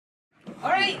All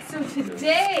right, so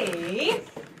today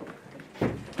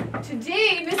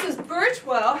Mrs.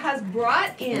 Burchwell has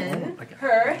brought in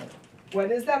her,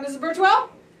 what is that, Mrs.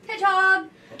 Burchwell? Hedgehog.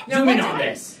 Zoom in on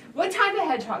this. What type of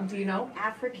hedgehog do you know?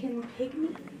 African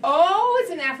pygmy. Oh,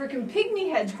 it's an African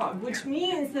pygmy hedgehog, which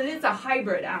means that it's a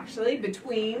hybrid, actually,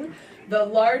 between the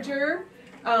larger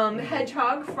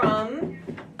hedgehog from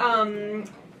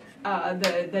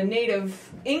the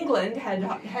native England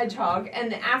hedgehog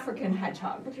and the African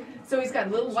hedgehog. So he's got a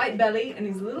little white belly and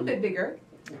he's a little bit bigger.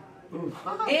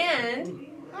 And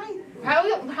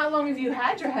how long have you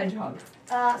had your hedgehog?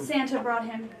 Santa brought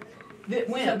him.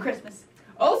 When? So Christmas.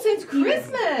 Oh, since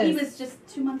Christmas. He was just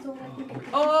 2 months old, I think.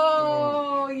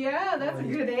 Oh, yeah, that's a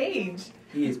good age.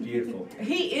 He is beautiful.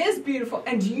 He is beautiful.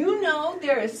 And do you know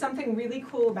there is something really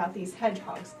cool about these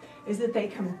hedgehogs, is that they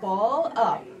can ball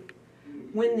up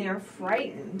when they're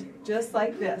frightened, just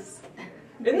like this.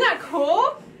 Isn't that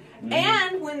cool? Mm.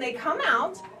 And when they come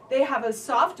out, they have a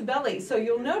soft belly. So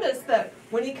you'll notice that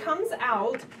when he comes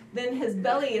out, then his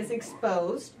belly is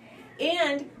exposed.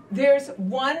 And there's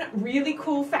one really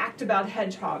cool fact about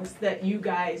hedgehogs that you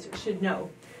guys should know.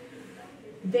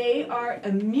 They are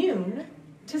immune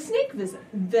to snake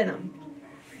venom.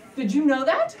 Did you know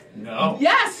that? No.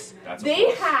 Yes.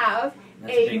 They have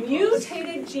a big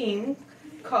mutated gene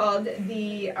called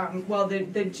the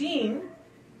gene.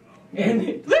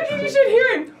 And look, you should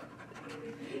hear him.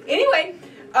 Anyway,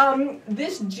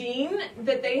 this gene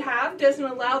that they have doesn't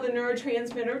allow the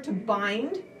neurotransmitter to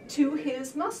bind to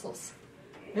his muscles.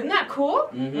 Isn't that cool?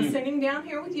 Mm-hmm. I'm sitting down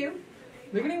here with you.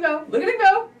 Look at him go. Look at him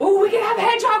go. Oh, we can have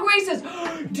hedgehog races.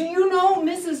 Do you know,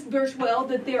 Mrs. Burchwell,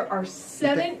 that there are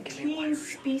 17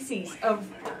 species of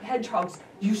hedgehogs?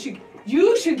 You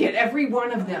should get every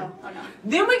one of them. Oh, no.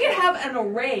 Then we can have an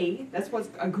array. That's what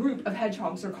a group of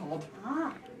hedgehogs are called.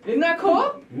 Ah. Isn't that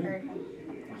cool? Very cool.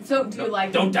 So, do you like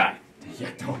him? Don't die.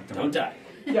 Yeah, don't die.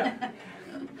 Yeah.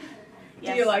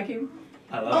 Yes. Do you like him?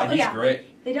 I love him. He's great.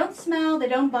 They don't smell, they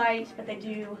don't bite, but they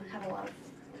do have a lot of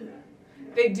poop.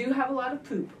 They do have a lot of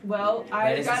poop. Well,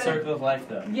 That is the circle of life,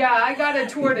 though. Yeah, I got a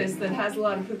tortoise that has a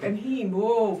lot of poop, and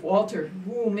Walter,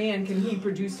 oh man, can he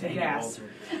produce some gas.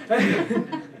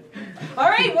 All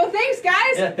right, well, thanks,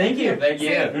 guys. Yeah, thank you. Thank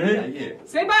you. Thank you.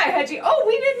 Say bye, Hedgie. Oh,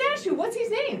 we didn't ask you. What's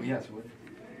his name? Yes. What?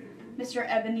 Mr.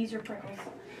 Ebenezer Prickles.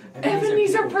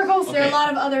 Ebenezer Prickles. There are a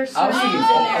lot of other surnames in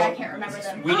there. I can't remember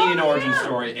them. We need an origin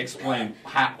story. Explain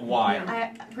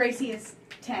why. Gracie is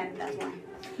 10, that's why.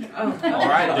 Oh. All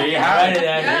right, there you have it.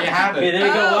 Yeah. There you have it. Okay, there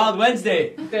you go, Wild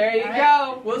Wednesday. There you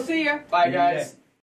go. We'll see you. Bye, guys.